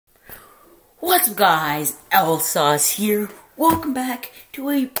What's up guys, Sauce here. Welcome back to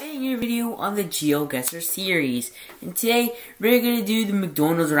a banger video on the GeoGuessr series. And today we're gonna do the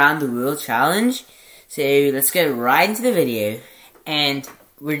McDonald's Around the World Challenge. So let's get right into the video. And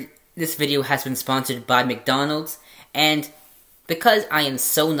this video has been sponsored by McDonald's. And because I am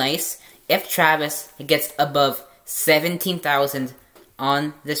so nice, if Travis gets above 17,000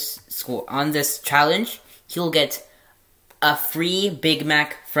 on this challenge, he'll get a free Big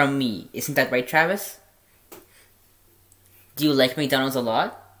Mac from me. Isn't that right, Travis? Do you like McDonald's a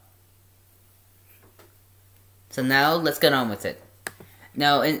lot? So now, let's get on with it.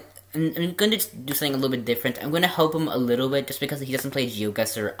 Now, I'm going to do something a little bit different. I'm going to help him a little bit just because he doesn't play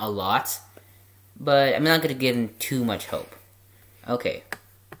GeoGuessr a lot. But I'm not going to give him too much help. Okay.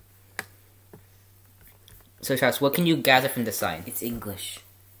 So, Travis, what can you gather from the sign? It's English.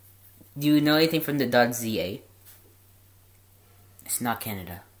 Do you know anything from the .za? It's not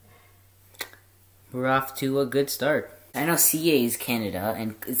Canada. We're off to a good start. I know CA is Canada,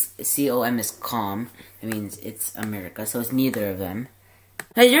 and COM is calm. That means it's America, so it's neither of them.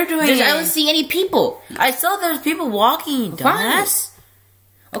 Hey, you're doing it! I don't see any people! I saw there's people walking, dumbass!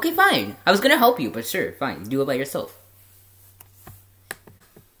 Okay, fine. I was gonna help you, but sure, fine. Do it by yourself.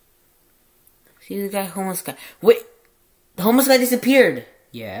 See the guy, homeless guy. Wait! The homeless guy disappeared!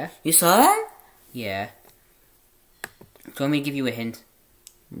 Yeah? You saw that? Yeah. Do you want me to give you a hint?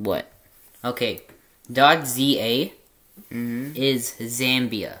 What? Okay. .za is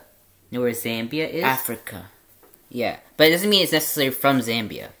Zambia. You know where Zambia is? Africa. Yeah. But it doesn't mean it's necessarily from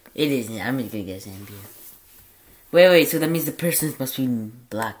Zambia. It is. I'm gonna guess Zambia. Wait, so that means the person must be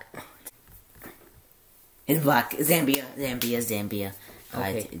black. It's black. Zambia. Okay.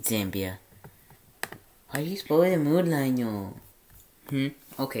 Guys, it's Zambia. Why are you spoiling the mood line, yo?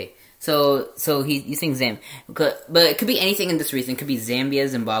 Okay. So you think Zambia. But it could be anything in this region. It could be Zambia,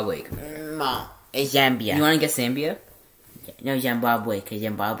 Zimbabwe. No, it's Zambia. You want to guess Zambia? No, Zimbabwe, because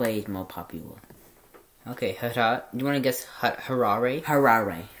Zimbabwe is more popular. Okay, do you want to guess Harare?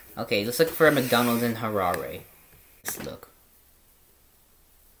 Harare. Okay, let's look for a McDonald's in Harare. Let's look.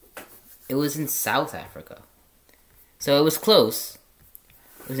 It was in South Africa. So it was close.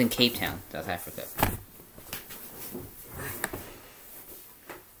 It was in Cape Town, South Africa.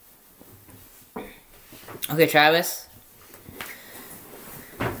 Okay, Travis.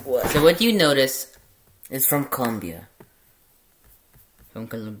 What? So what do you notice? It's from Colombia. From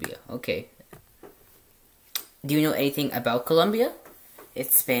Colombia, okay. Do you know anything about Colombia?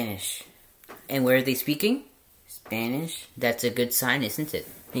 It's Spanish. And where are they speaking? Spanish? That's a good sign, isn't it?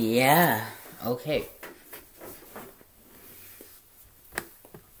 Yeah. Okay.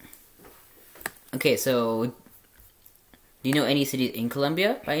 Okay, so do you know any cities in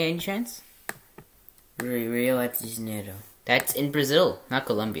Colombia by any chance? Rio de Janeiro. That's in Brazil, not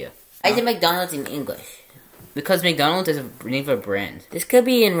Colombia. I said McDonald's in English. Because McDonald's is a name of a brand. This could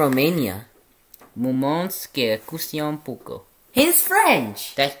be in Romania. Moments que cuesta un poco. He's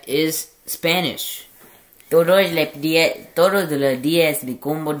French. That is Spanish. Todos los días mi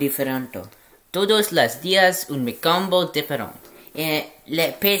combo diferente. Todos los días un combo diferente.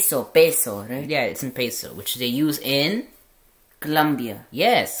 Le peso, right? Yeah, it's in peso, which they use in Colombia.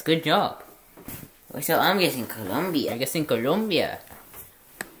 Yes, good job. So I'm guessing Colombia. I guess in Colombia.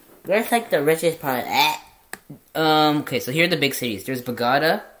 Where's like the richest part? Okay, so here are the big cities. There's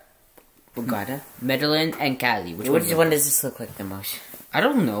Bogota, Medellin, and Cali. Which one does this look like the most? I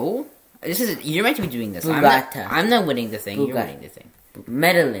don't know. You're meant to be doing this. Bogota. I'm not winning the thing. Bogota. You're winning the thing.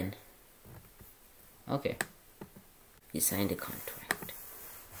 Medellin. Okay. You signed a contract.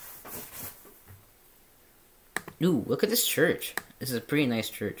 Ooh, look at this church. This is a pretty nice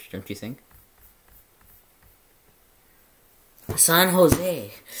church, don't you think? San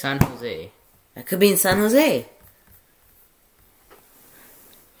Jose. San Jose. That could be in San Jose.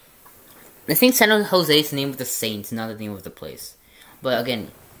 I think San Jose is the name of the saint, not the name of the place. But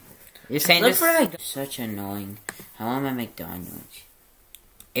again, you're saying this... Such annoying. I want my McDonald's.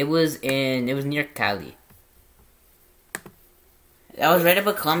 It was near Cali. That was right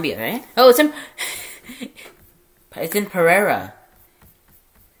above Colombia, right? Oh, it's in... It's in Pereira.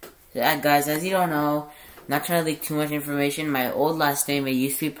 Guys, as you don't know, I'm not trying to leak too much information. My old last name, it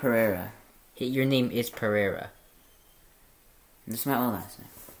used to be Pereira. Your name is Pereira. That's my old last name.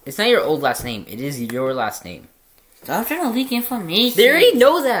 It's not your old last name. It is your last name. Stop trying to leak information. They already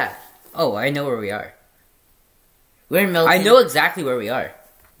know that. Oh, I know where we are. We're in Milton. I know exactly where we are.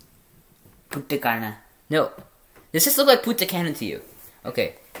 Punta Cana. No. Does this look like Punta Cana to you?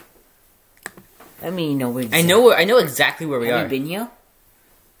 Okay. Let me know where. I know exactly where we are. Have you been here?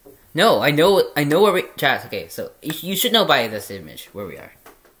 No, I know where we... Chat, okay, so you should know by this image where we are.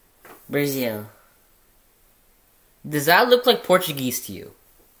 Brazil. Does that look like Portuguese to you?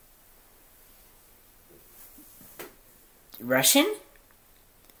 Russian?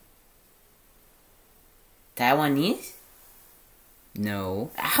 Taiwanese?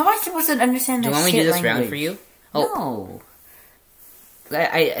 No. How am I supposed to understand Do that you want me shit to do this language? round for you? No.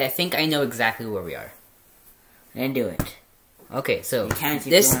 I think I know exactly where we are. Then do it. Okay, so You can't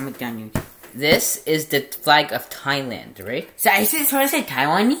this McDonald's. this is the flag of Thailand, right? So I said, so I said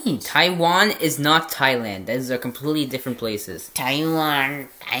Taiwanese. Taiwan is not Thailand. Those are completely different places. Taiwan.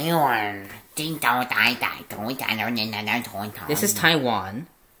 This is Taiwan.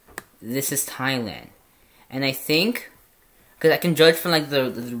 This is Thailand. And I think, because I can judge from like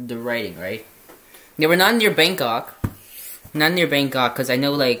the writing, right? Yeah, we're not near Bangkok. Not near Bangkok, because I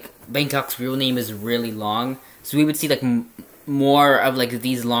know like Bangkok's real name is really long. So we would see like more of like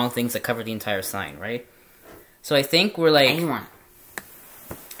these long things that cover the entire sign, right? So I think we're like, Taiwan.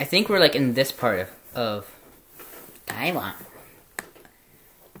 I think we're like in this part of Taiwan.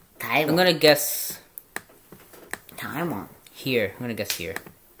 I'm gonna guess Taiwan. here. I'm gonna guess here.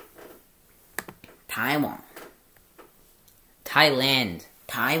 Taiwan. Thailand.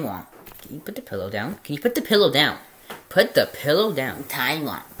 Taiwan. Can you put the pillow down? Can you put the pillow down? Put the pillow down.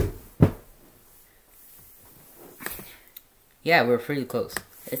 Taiwan. Yeah, we're pretty close.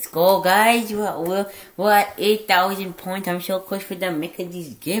 Let's go, guys. We're at 8,000 points. I'm so close for the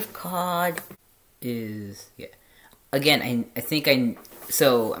McDonald's gift card. Yeah. Again, I think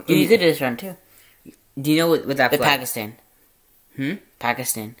so. You could do this round too. Do you know what that The flag? Pakistan. Hmm?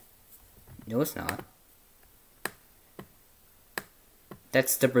 Pakistan. No, it's not.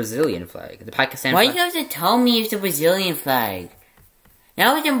 That's the Brazilian flag. The Pakistan Why flag. do you have to tell me it's the Brazilian flag?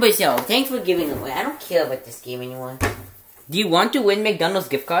 Now it's in Brazil. Thanks for giving it away. I don't care about this game anymore. Do you want to win McDonald's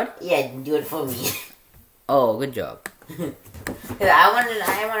gift card? Yeah, do it for me. Oh, good job. I want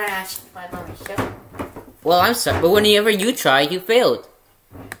to ask flag on my show. Well, I'm sorry, but whenever you tried, you failed.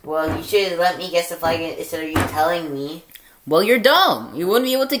 Well, you should let me guess the flag instead of you telling me. Well, you're dumb. You wouldn't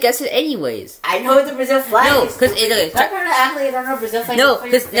be able to guess it anyways. I know what the Brazil flag No, is. because Stop trying to act like I don't know Brazil flag. No,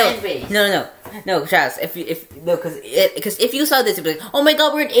 because no, Chaz. Because if you saw this, you'd be like, oh my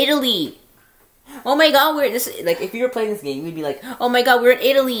god, we're in Italy. Oh my god, we're in this. Like, if you were playing this game, you'd be like, oh my god, we're in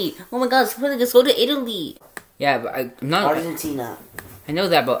Italy. Oh my god, let's go to Italy. Yeah, but I'm not. Argentina. I know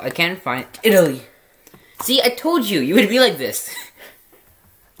that, but I can't find Italy. See, I told you, you would be like this.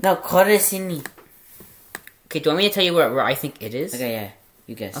 No, Corazini. Okay, do you want me to tell you where I think it is? Okay, yeah,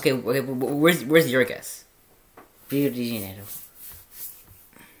 you guess. Okay, where's your guess? Rio de Janeiro.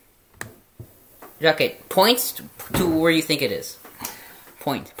 Okay, point to where you think it is.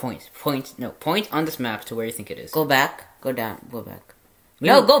 Point. No, point on this map to where you think it is. Go back, go down, go back.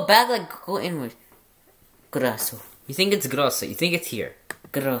 No, go back, like, go inward. Grosso. You think it's Grosso. You think it's here.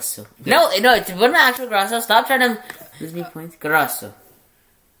 Grosso. No, it's not actual Grosso. Stop trying to lose me points. Grosso.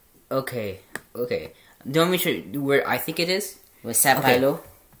 Okay. Do you want me to show you where I think it is? With Sao Paulo.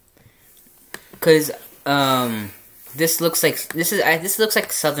 Because this looks like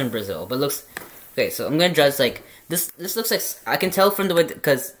southern Brazil, but looks okay. So I'm gonna judge like this. This looks like I can tell from the way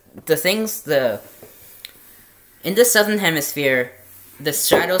because in the southern hemisphere, the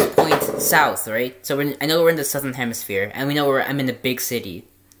shadows point south, right? So I know we're in the southern hemisphere, and we know I'm in a big city.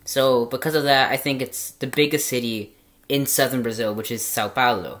 So because of that, I think it's the biggest city in southern Brazil, which is Sao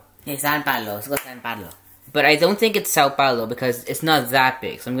Paulo. Yeah, Sao Paulo. Let's go Sao Paulo. But I don't think it's Sao Paulo because it's not that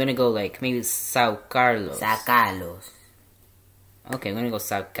big. So I'm gonna go like maybe Sao Carlos. Sao Carlos. Okay, I'm gonna go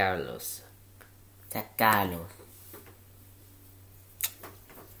Sao Carlos. Sao Carlos.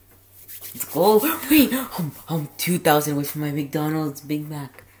 Let's go. Wait, I'm 2,000 away from my McDonald's Big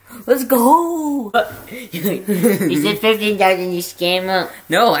Mac. Let's go. You said 15,000. You scam up.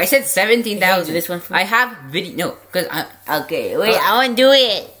 No, I said 17,000. Do this one for I have video. No, because okay, wait. I want to do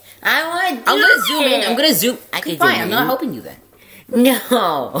it. I'm gonna zoom in. I'm gonna zoom. I can Fine. zoom I'm in. not helping you then.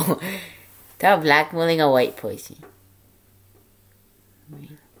 No. Stop blackmailing a white person.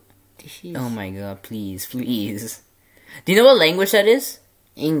 Oh my god! Please. Do you know what language that is?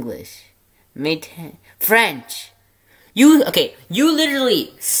 English. French. You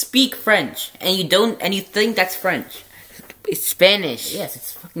literally speak French, and you think that's French. It's Spanish. Yes,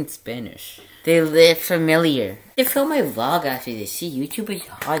 it's fucking Spanish. They're familiar. They film my vlog after this. See, YouTube is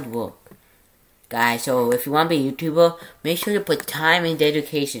hard work. Guys, so if you want to be a YouTuber, make sure to put time and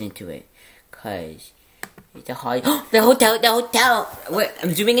dedication into it. Cause it's a hard... The hotel! Wait,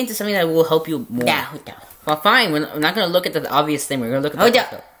 I'm zooming into something that will help you more. That hotel. Well, fine, we're not gonna look at the obvious thing, we're gonna look at the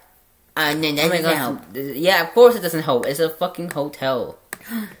hotel. No, that doesn't help. Yeah, of course it doesn't help. It's a fucking hotel.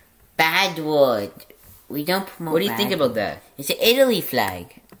 Bad word. We don't promote What do you think about that? It's an Italy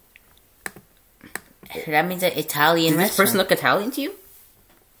flag. So that means an Italian Does this person restaurant. look Italian to you?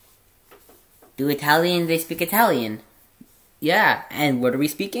 Do Italians, they speak Italian? Yeah, and what are we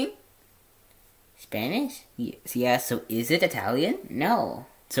speaking? Spanish? Yes, yeah, so is it Italian? No.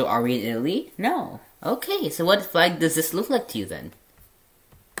 So are we in Italy? No. Okay, so what flag does this look like to you then?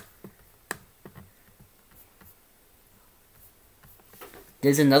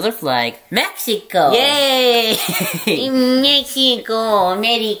 There's another flag. Mexico! Yay! Mexico!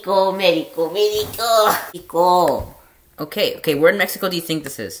 Mexico! Mexico! Mexico! Okay, where in Mexico do you think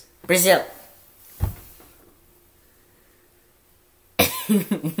this is? Brazil.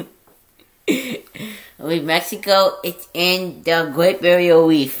 With Mexico, it's in the Great Barrier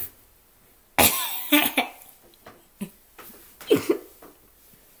Reef.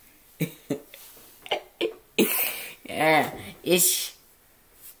 Yeah, it's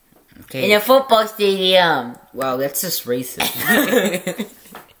Okay. in a football stadium. Wow, that's just racist.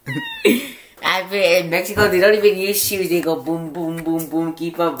 In Mexico, they don't even use shoes. They go boom, boom, boom, boom,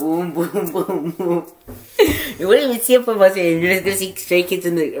 keep up, boom, boom, boom, boom. You wouldn't even see a football stadium. You're just gonna see stray kids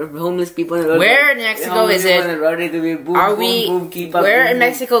and the homeless people on the road. Where in Mexico is it? Boom, Are boom, we? boom, keep up, Where boom, in boom.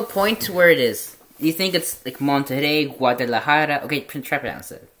 Mexico? Point to where it is. Do you think it's like Monterrey, Guadalajara? Okay, try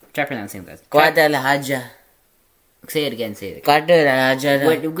pronounce it. Try pronouncing that. Guadalajara. Say it again. Say it again. Guadalajara.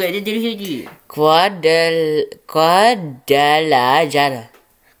 What did you do? Guadalajara.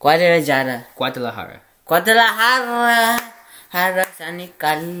 Guadalajara. Guadalajara. Guadalajara. Hara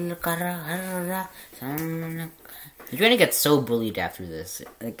sanikal kara You're gonna get so bullied after this.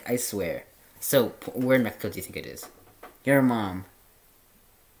 Like, I swear. So, where in Mexico do you think it is? Your mom.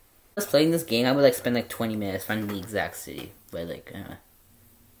 If I was playing this game, I would like spend like 20 minutes finding the exact city. But like,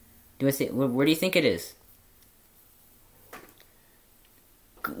 do I say where do you think it is?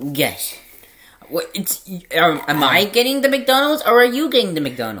 Yes. What? It's am I getting the McDonald's or are you getting the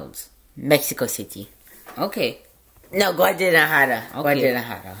McDonald's? Mexico City. Okay. No, Guadalajara. Okay.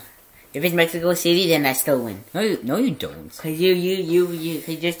 Guadalajara. If it's Mexico City, then I still win. No, you don't. Cause you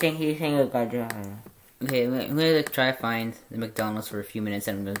just think you're saying Guadalajara. Okay, I'm gonna like, try to find the McDonald's for a few minutes,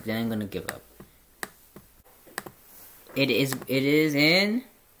 and then I'm gonna give up. It is in.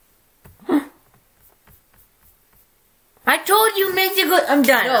 I told you Mexico. I'm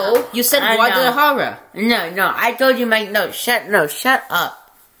done. No, you said I know. Guadalajara. No. I told you shut up.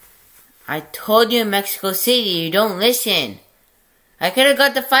 I told you Mexico City. You don't listen. I could have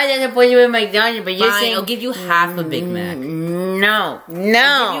got the $5 for you in McDonald's, but you're Fine, saying I'll give you half a Big Mac. No. I'll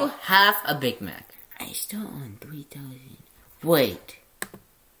give you half a Big Mac. I still own 3,000. Wait.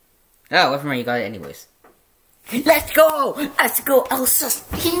 Oh, whatever, you got it anyways. Let's go, Elsa's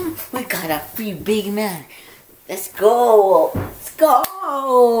team. We got a free Big Mac. Let's go.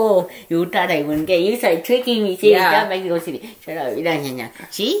 You thought I wouldn't get you. Started tricking me. See, Yeah. yeah. Mexico City. Shut up. You're done.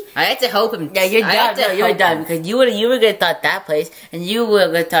 See? I had to help him. Yeah, you're I had dumb. to No, you're help dumb him. because you were gonna thought that place, and you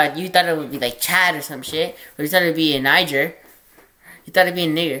thought it would be like Chad or some shit, or you thought it'd be in Niger. You thought it'd be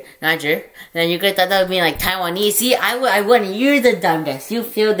in Niger. And then you could have thought that would be like Taiwanese. See, I wouldn't. You're the dumb test. You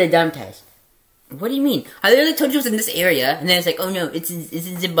failed the dumb test. What do you mean? I literally told you it was in this area, and then it's like, oh no, it's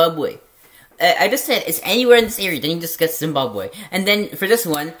in Zimbabwe. I just said it's anywhere in this area. Then you just get Zimbabwe, and then for this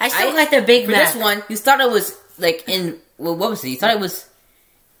one, I still got the Big for Mac. this one, you thought it was like in what was it? You thought it was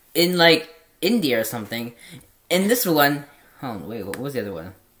in like India or something. And this one, oh wait, what was the other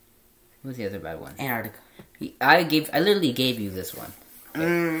one? What was the other bad one? Antarctica. I literally gave you this one.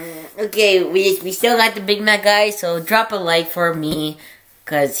 Okay, we still got the Big Mac, guys. So drop a like for me,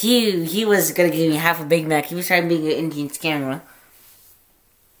 cause he was gonna give me half a Big Mac. He was trying to be an Indian scammer.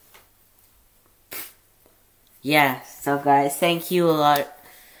 Yeah. So guys, thank you a lot.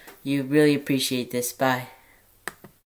 You really appreciate this. Bye.